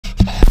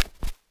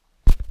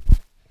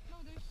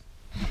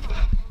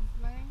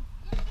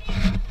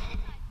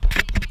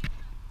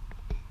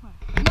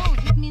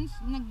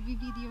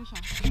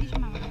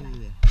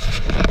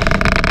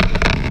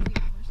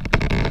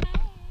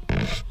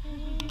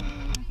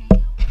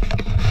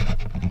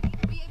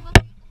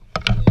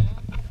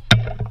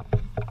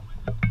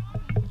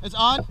It's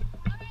on?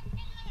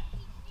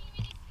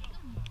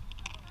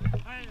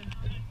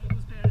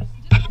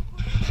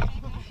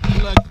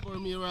 Flex for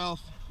me,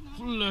 Ralph.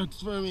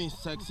 Flex for me,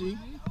 sexy.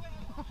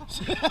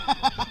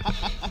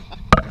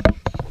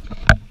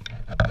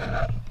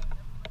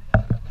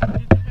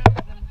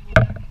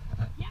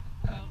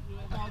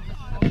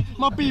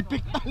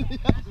 Mapipik tali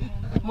yan.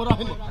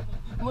 Murahin.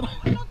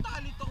 Anong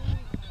tali tong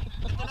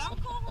ito lang?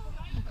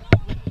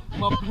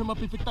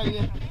 Mapipik tali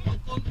yan.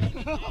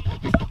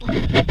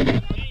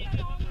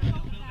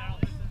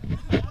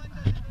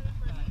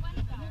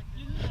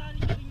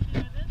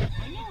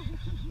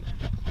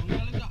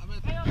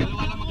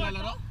 Dalawa lang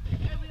maglalaro?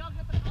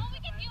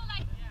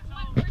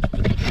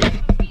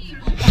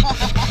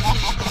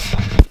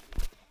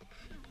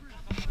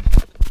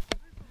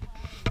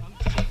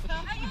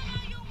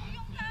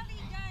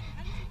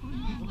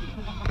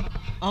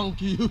 Ang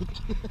cute.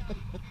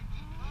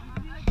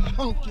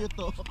 Ang cute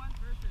oh.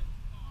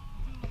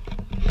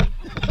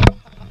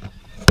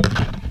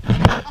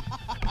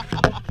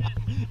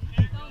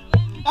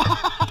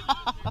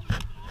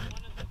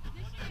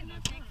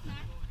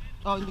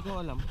 Oh, hindi ko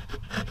alam.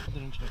 I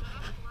didn't check.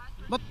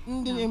 But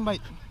hindi niya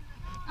invite.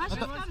 She's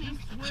coming.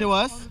 She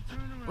was?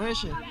 Where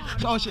is she?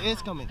 Oh, she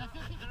is coming. Yeah,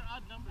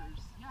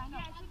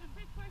 so the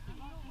first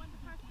person, when the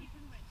first person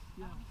wins.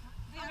 Yeah,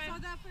 so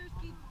the first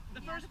kid.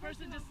 The first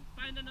person just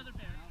find another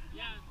pair.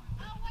 Yeah.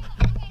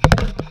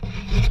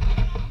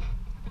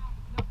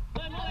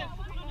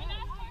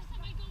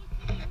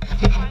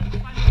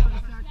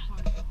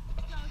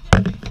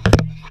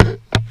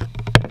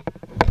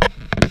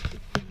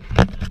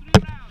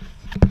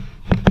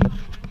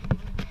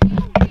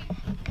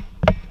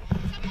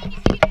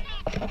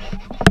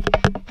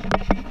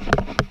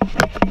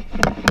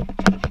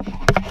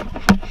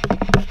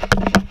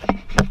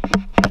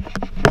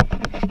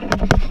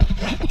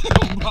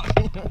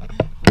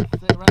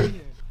 Sit right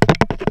here.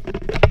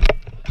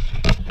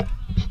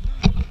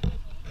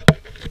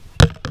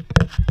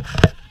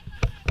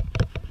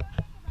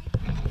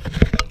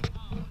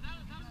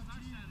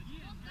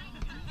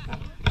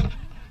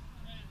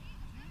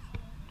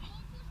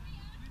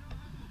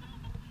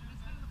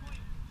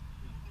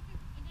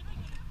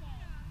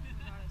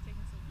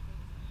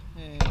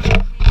 Hey.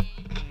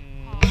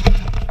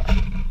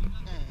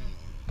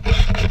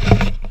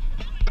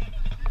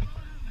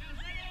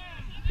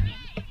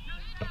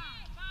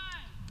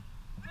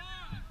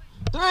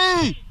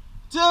 Three,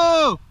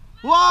 two,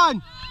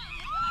 one.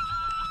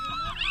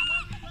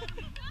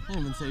 I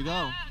didn't even say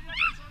go.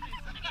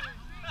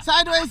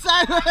 Sideways,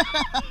 sideways.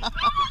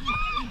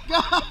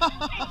 Go.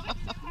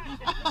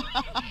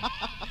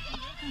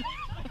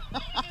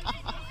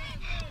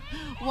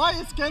 Why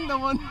is Ken the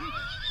one?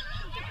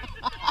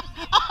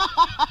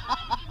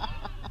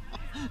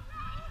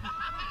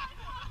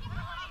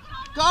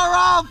 Go,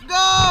 Ralph,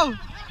 go.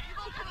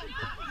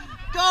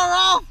 Go,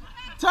 Ralph.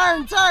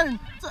 Turn, turn.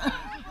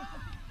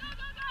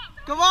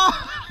 Come on.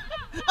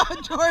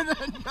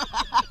 Jordan.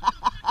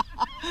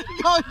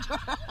 Go,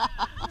 Jordan.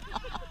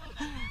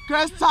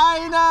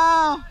 Christina.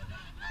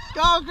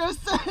 Go,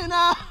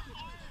 Christina.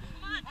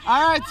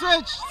 All right,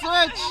 switch,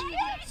 switch,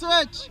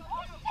 switch.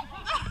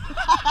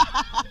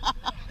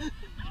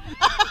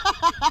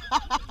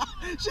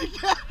 She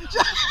can't.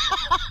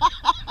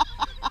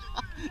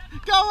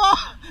 Come on.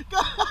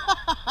 Go.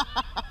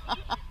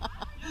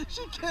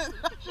 She can't.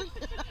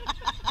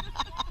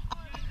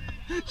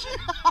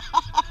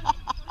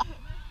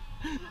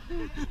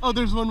 Oh,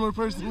 there's one more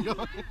person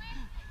going.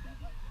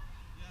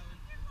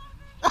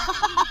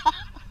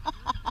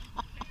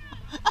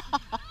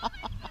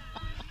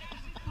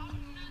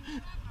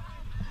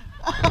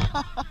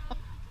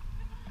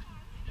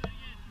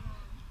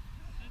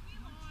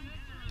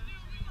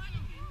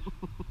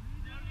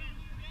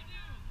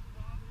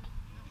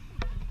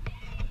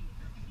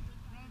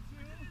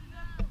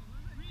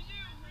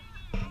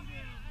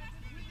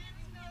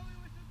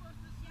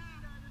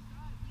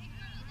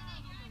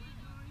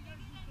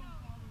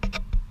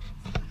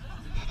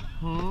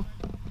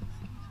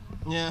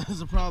 Yeah,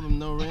 it's a problem.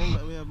 No rain,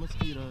 but we have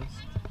mosquitoes.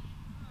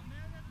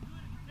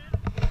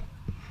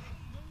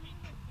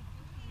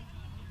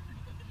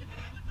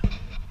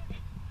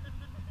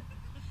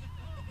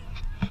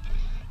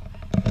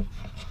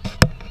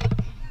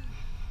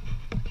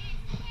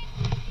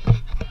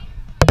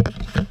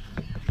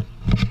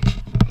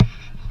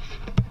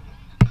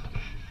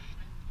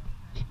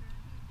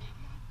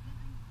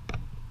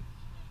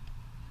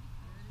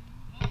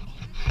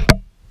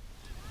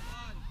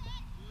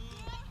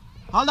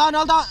 Hold on,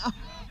 hold on.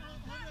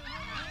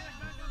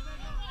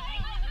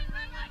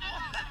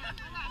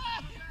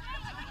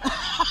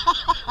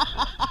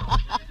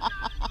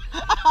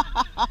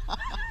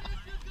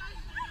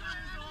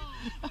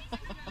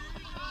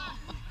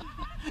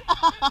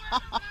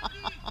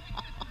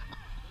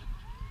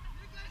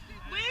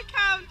 We'll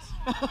count.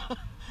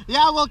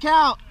 Yeah, we'll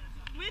count.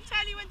 We'll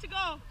tell you when to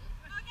go.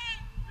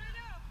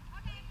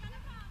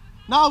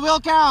 No, we'll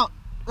count.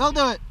 We'll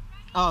do it.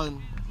 Oh,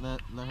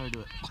 let her do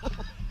it.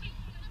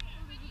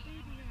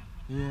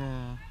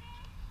 Yeah.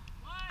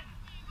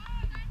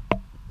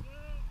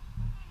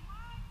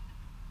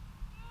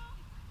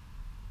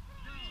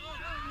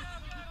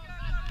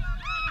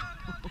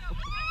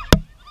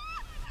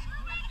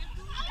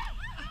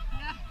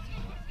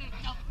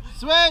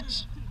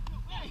 Switch.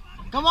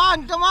 Come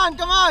on, come on,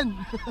 come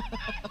on.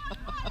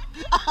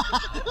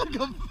 Look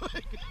how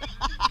big.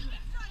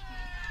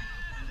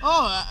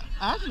 Oh,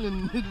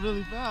 Ashlyn hit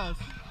really fast.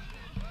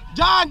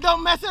 John,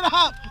 don't mess it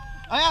up.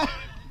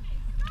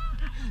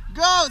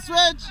 Go,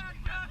 switch.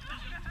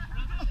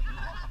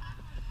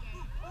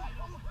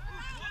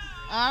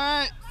 All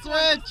right,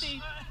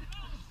 switch.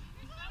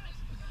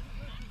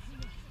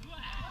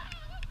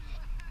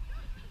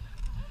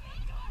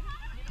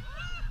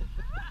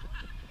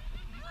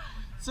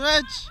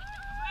 Switch.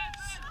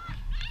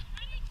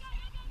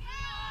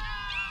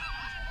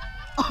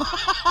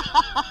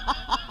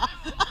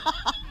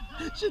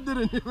 She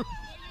didn't even.